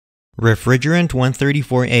Refrigerant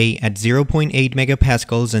R134a at 0.8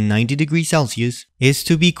 megapascals and 90 degrees Celsius is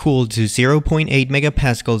to be cooled to 0.8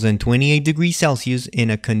 megapascals and 28 degrees Celsius in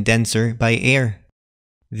a condenser by air.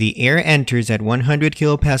 The air enters at 100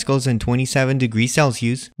 kilopascals and 27 degrees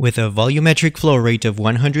Celsius with a volumetric flow rate of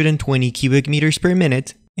 120 cubic meters per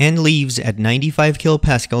minute and leaves at 95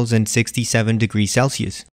 kilopascals and 67 degrees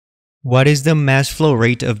Celsius. What is the mass flow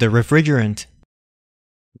rate of the refrigerant?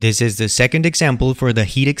 This is the second example for the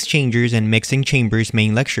heat exchangers and mixing chambers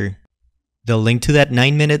main lecture. The link to that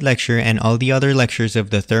 9-minute lecture and all the other lectures of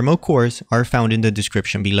the thermo course are found in the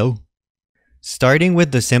description below. Starting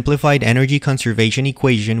with the simplified energy conservation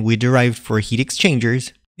equation we derived for heat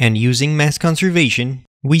exchangers, and using mass conservation,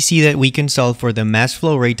 we see that we can solve for the mass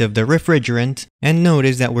flow rate of the refrigerant, and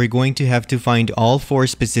notice that we're going to have to find all 4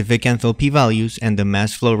 specific enthalpy values and the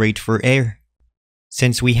mass flow rate for air.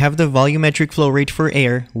 Since we have the volumetric flow rate for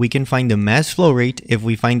air, we can find the mass flow rate if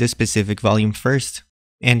we find the specific volume first.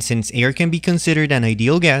 And since air can be considered an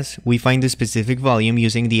ideal gas, we find the specific volume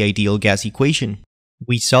using the ideal gas equation.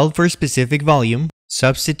 We solve for specific volume,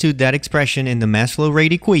 substitute that expression in the mass flow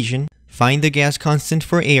rate equation, find the gas constant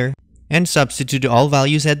for air, and substitute all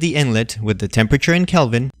values at the inlet with the temperature in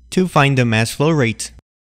Kelvin to find the mass flow rate.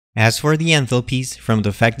 As for the enthalpies, from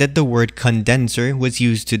the fact that the word condenser was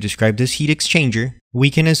used to describe this heat exchanger, we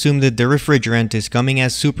can assume that the refrigerant is coming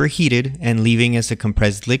as superheated and leaving as a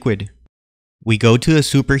compressed liquid. We go to the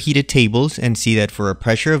superheated tables and see that for a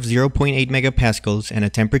pressure of 0.8 megapascals and a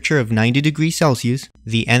temperature of 90 degrees Celsius,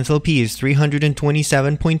 the enthalpy is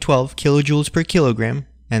 327.12 kilojoules per kilogram,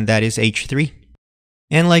 and that is H3.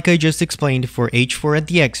 And like I just explained, for H4 at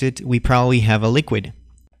the exit, we probably have a liquid.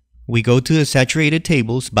 We go to the saturated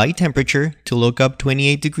tables by temperature to look up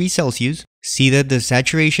 28 degrees Celsius, see that the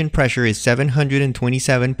saturation pressure is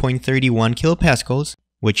 727.31 kilopascals,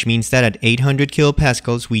 which means that at 800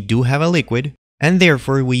 kilopascals we do have a liquid, and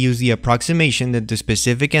therefore we use the approximation that the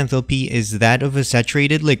specific enthalpy is that of a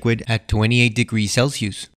saturated liquid at 28 degrees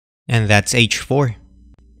Celsius, and that's H4.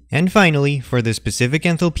 And finally, for the specific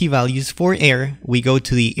enthalpy values for air, we go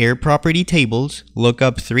to the air property tables, look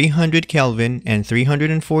up 300 Kelvin and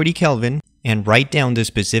 340 Kelvin, and write down the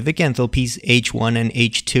specific enthalpies H1 and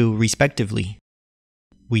H2 respectively.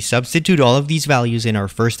 We substitute all of these values in our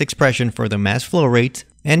first expression for the mass flow rate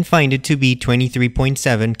and find it to be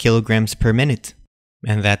 23.7 kilograms per minute.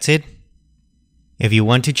 And that's it. If you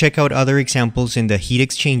want to check out other examples in the heat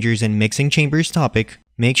exchangers and mixing chambers topic,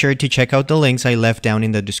 make sure to check out the links I left down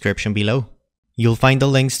in the description below. You'll find the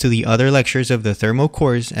links to the other lectures of the thermo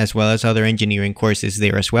course as well as other engineering courses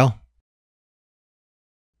there as well.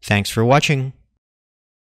 Thanks for watching.